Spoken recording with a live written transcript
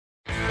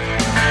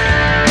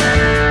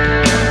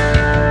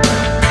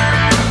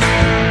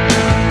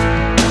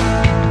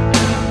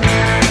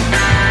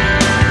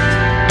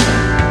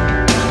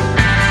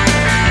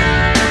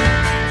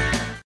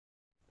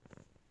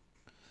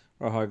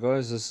Hi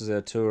guys, this is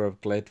our tour of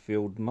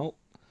Gladfield Malt.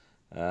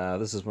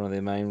 This is one of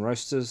their main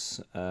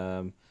roasters.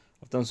 I've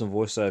done some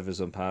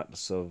voiceovers on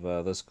parts of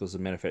this because the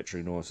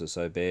manufacturing noise is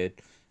so bad,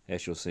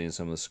 as you'll see in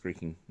some of the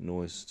squeaking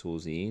noise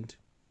towards the end.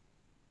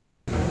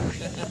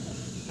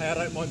 Hey, I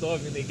don't mind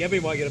diving in there.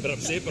 Gabby might get a bit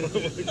upset, but I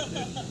won't.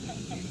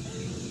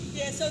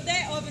 Yeah, so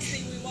that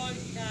obviously we won't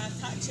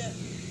touch it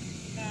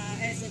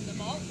as in the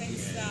malt.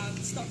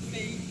 That's stock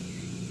feed.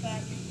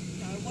 But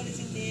what is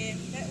in there,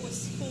 that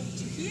was full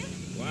to here.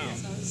 Wow.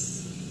 So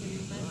it's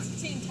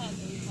 10 tonne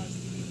that we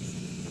posted.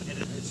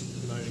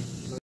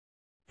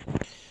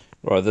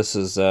 Right, this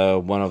is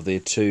one of their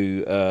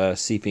two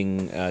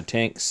seeping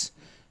tanks.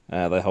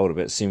 They hold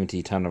about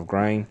 70 tonne of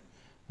grain.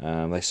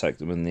 They soak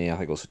them in there, I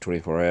think also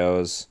 24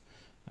 hours.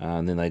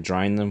 And then they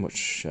drain them,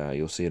 which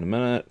you'll see in a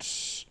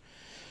minute.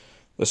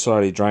 They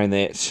slowly drain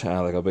that,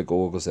 they got big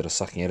augers that are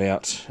sucking it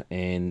out,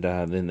 and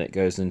then that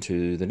goes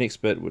into the next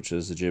bit, which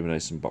is the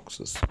germination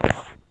boxes.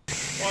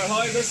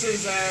 Hi, this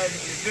is the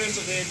first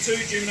of their two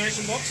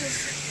germination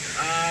boxes.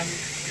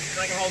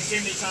 They can hold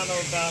 70 tonne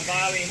of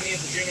barley in there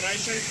for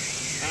germination.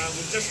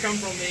 We've just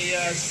come from the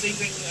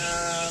seeping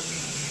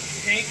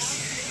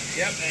tanks.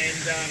 Yep,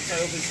 and so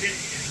it'll be spent,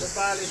 the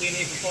barley will be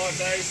in there for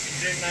 5 days to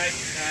germinate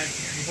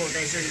before it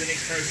goes through to the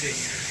next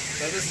process.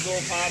 So this is all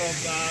part of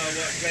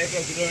what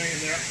Gladfield are doing in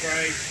their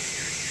upgrade,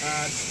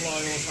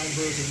 supplying all home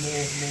brewers with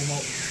more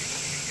malt.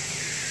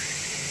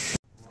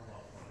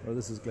 Well,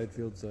 this is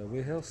Gladfield's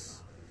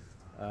warehouse.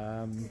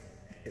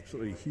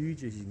 Absolutely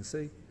huge, as you can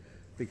see.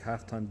 Big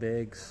half-ton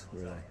bags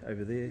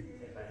over there.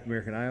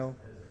 American ale.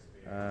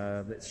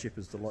 That's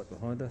Shepherd's Delight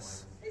behind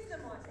us.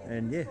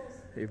 And yeah,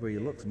 everywhere you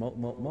look, malt,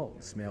 malt, malt.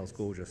 It smells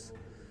gorgeous.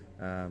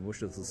 Wish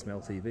this was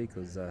Smell TV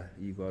because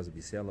you guys would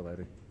be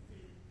salivating.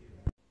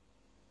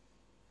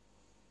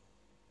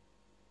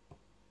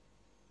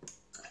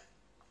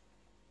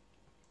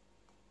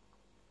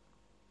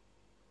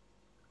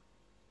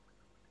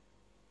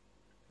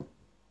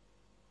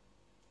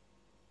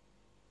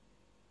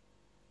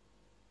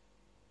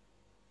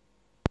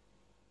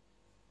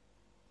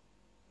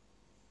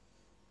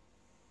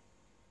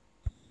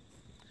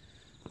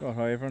 Right,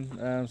 hi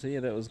everyone. So yeah,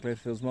 that was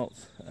Gladfield's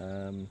malt.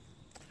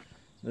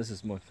 This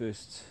is my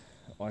first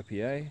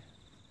IPA,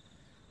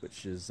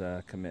 which has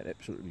come out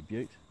absolutely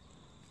beaut.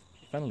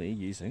 Funnily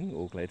using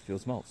all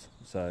Gladfield's malts,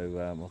 so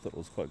I thought it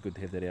was quite good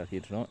to have that out here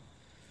tonight.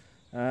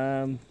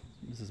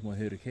 This is my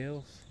herd of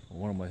cows, or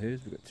one of my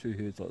herds. We've got two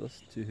herds like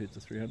this, 2 herds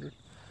of 300.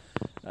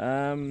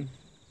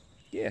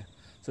 Yeah,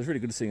 so it's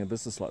really good to see a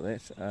business like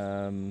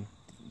that.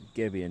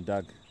 Gabby and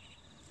Doug,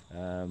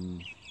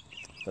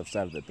 they've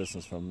started that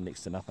business from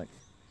next to nothing.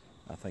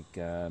 I think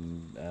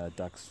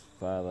Doug's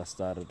father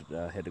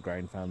had a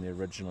grain farm there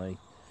originally,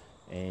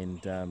 and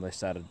they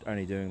started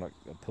only doing like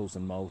a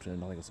Pilsen malt,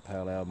 and I think it's a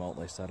pale ale malt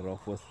they started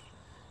off with,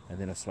 and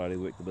then I slowly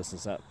worked the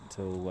business up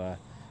until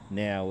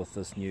now with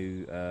this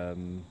new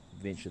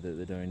venture that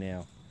they're doing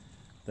now.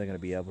 They're going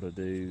to be able to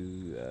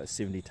do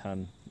 70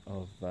 tonne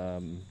of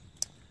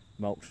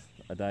malt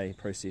a day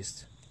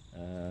processed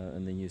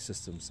in the new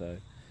system. So,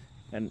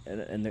 and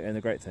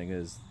the great thing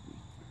is,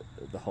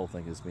 the whole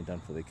thing has been done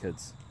for their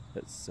kids.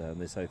 It's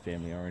they're so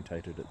family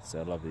orientated. It's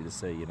lovely to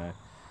see, you know,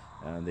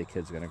 their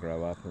kids are going to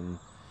grow up and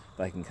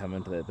they can come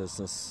into that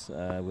business,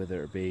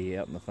 whether it be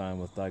out in the farm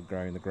with Doug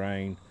growing the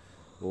grain,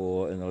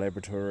 or in the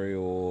laboratory,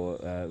 or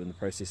in the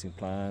processing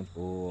plant,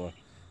 or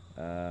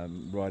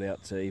right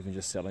out to even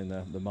just selling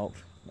the malt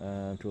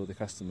to all the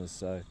customers.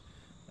 So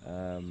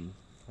I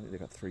think they've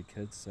got 3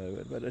 kids.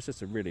 So, but it's just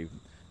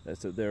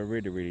they're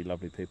really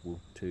lovely people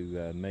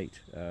to meet.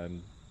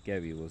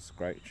 Gabby was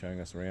great showing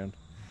us around,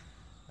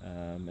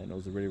 and it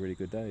was a really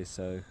good day.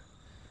 So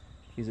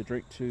here's a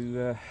drink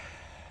to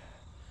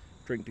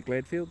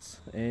Gladfields,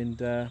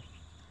 and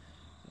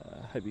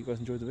hope you guys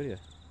enjoyed the video.